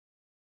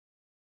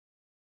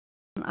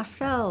I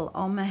fell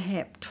on my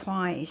hip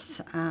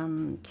twice,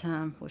 and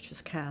which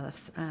was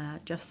careless,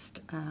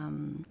 just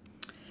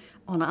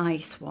on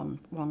ice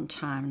one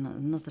time, and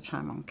another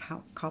time on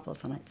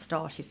cobbles, and it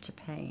started to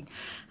pain.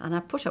 And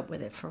I put up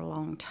with it for a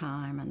long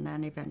time, and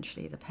then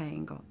eventually the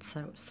pain got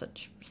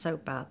so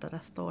bad that I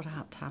thought I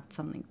had to have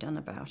something done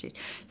about it.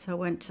 So I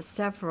went to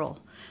several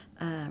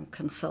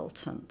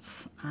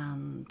consultants,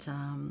 and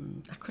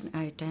I couldn't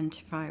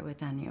identify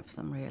with any of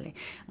them really.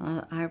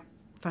 I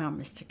found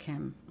Mr.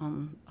 Kim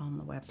on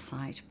the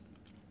website,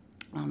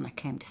 and I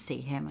came to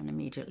see him and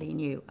immediately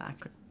knew I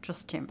could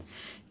trust him,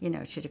 you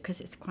know, because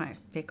it's quite a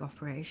big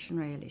operation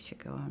really to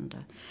go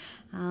under.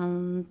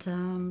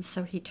 And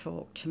so he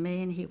talked to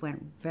me, and he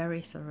went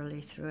very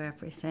thoroughly through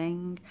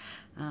everything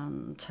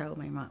and told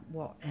me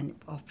what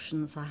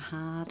options I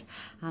had,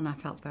 and I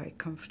felt very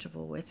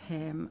comfortable with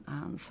him,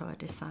 and so I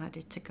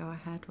decided to go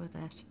ahead with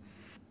it.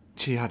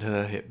 She had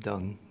her hip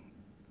done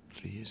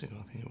 3 years ago,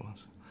 I think it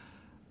was.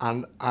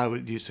 And I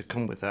used to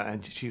come with her,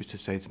 and she used to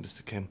say to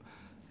Mr. Kim,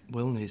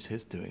 "Will needs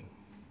his doing."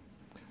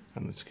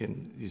 And Mr.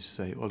 Kim used to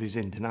say, "Well, he's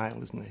in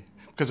denial, isn't he?"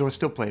 Because I was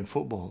still playing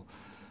football.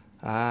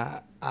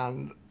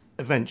 And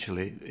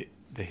eventually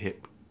the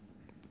hip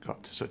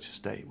got to such a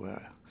state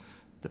where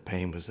the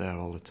pain was there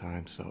all the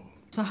time. So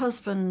my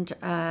husband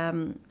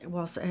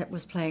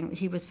was playing.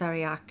 He was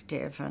very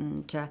active,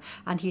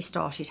 and he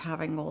started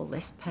having all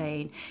this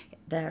pain.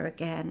 There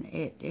again,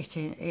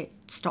 it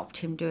stopped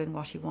him doing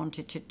what he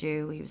wanted to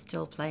do. He was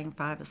still playing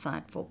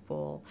five-a-side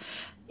football,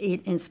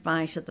 in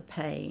spite of the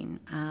pain.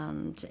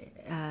 And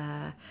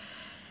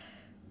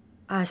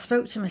I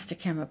spoke to Mr.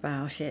 Kim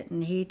about it,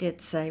 and he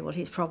did say, well,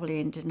 he's probably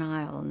in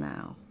denial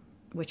now,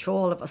 which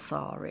all of us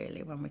are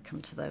really when we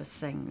come to those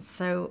things.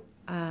 So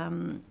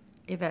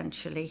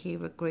eventually he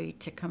agreed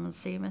to come and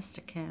see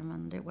Mr. Kim,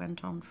 and it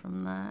went on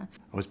from there.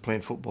 I was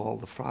playing football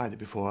the Friday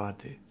before I had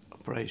the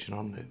operation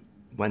on the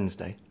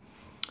Wednesday,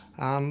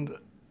 and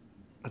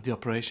at the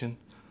operation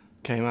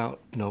came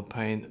out no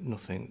pain,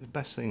 nothing. The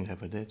best thing I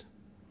ever did.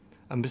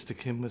 And Mr.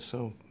 Kim was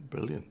so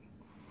brilliant.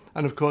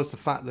 And of course the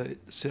fact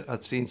that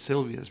I'd seen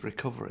Sylvia's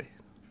recovery,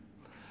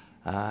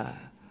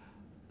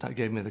 that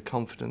gave me the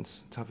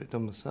confidence to have it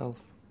done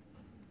myself.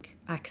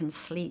 I can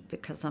sleep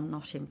because I'm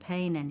not in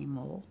pain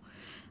anymore.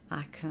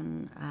 I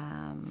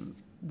can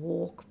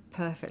walk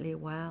perfectly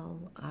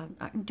well.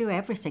 I can do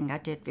everything I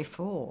did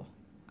before.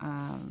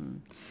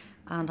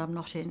 And I'm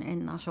not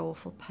in that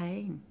awful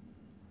pain.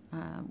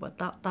 But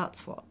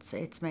that's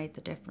it's made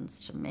the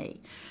difference to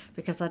me,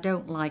 because I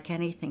don't like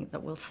anything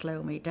that will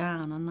slow me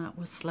down, and that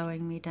was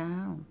slowing me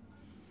down.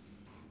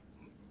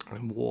 I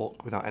can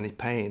walk without any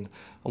pain,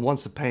 and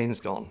once the pain's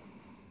gone,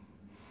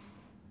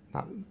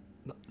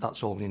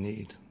 that's all you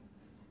need.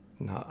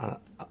 You know,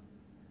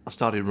 I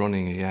started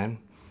running again,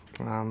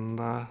 and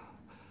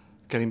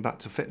getting back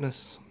to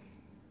fitness.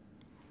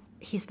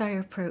 He's very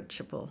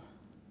approachable.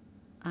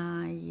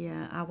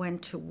 I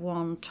went to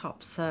one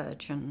top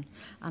surgeon,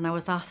 and I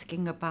was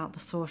asking about the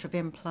sort of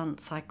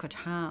implants I could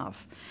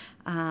have,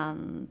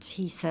 and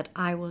he said,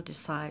 "I will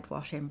decide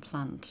what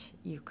implant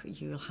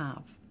you'll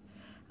have."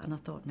 And I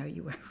thought, no,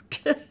 you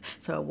won't.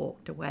 So I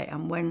walked away,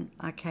 and when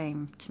I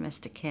came to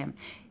Mr. Kim,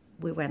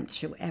 we went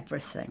through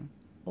everything,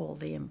 all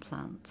the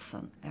implants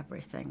and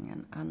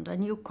everything, and I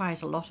knew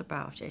quite a lot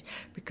about it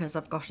because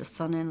I've got a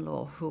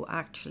son-in-law who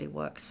actually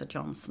works for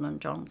Johnson &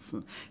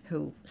 Johnson,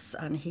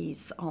 and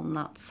he's on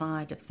that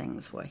side of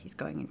things where he's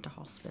going into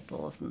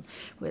hospitals,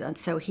 and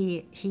so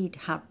he'd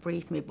had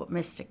briefed me, but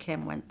Mr.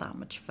 Kim went that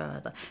much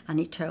further, and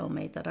he told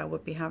me that I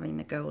would be having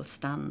the gold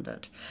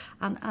standard,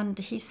 and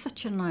he's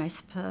such a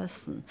nice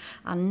person,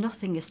 and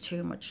nothing is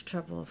too much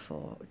trouble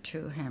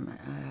to him.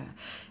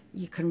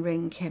 You can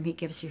ring him, he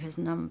gives you his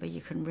number, you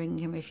can ring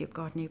him if you've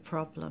got any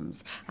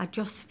problems. I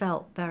just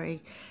felt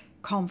very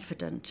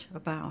confident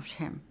about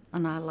him,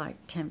 and I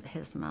liked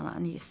his manner,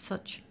 and he's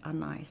such a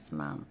nice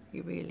man,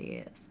 he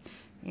really is,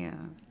 yeah.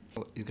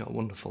 He's got a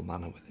wonderful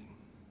manner with him,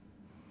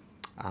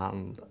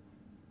 and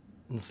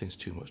nothing's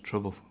too much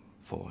trouble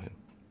for him,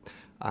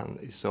 and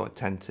he's so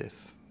attentive.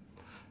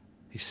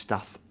 His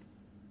staff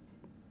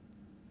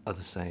are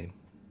the same,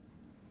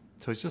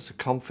 so it's just a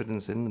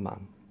confidence in the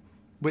man,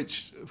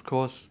 which, of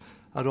course,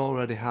 I'd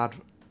already had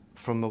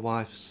from my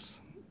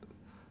wife's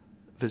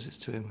visits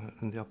to him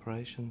and the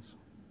operations.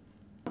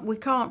 We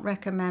can't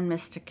recommend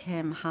Mr.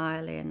 Kim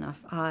highly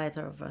enough,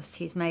 either of us.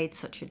 He's made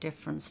such a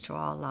difference to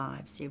our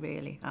lives, he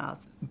really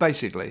has.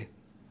 Basically,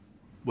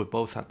 we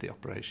both had the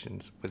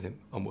operations with him,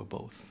 and we're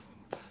both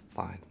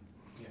fine.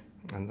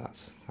 Yeah. And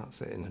that's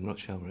it in a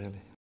nutshell,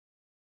 really.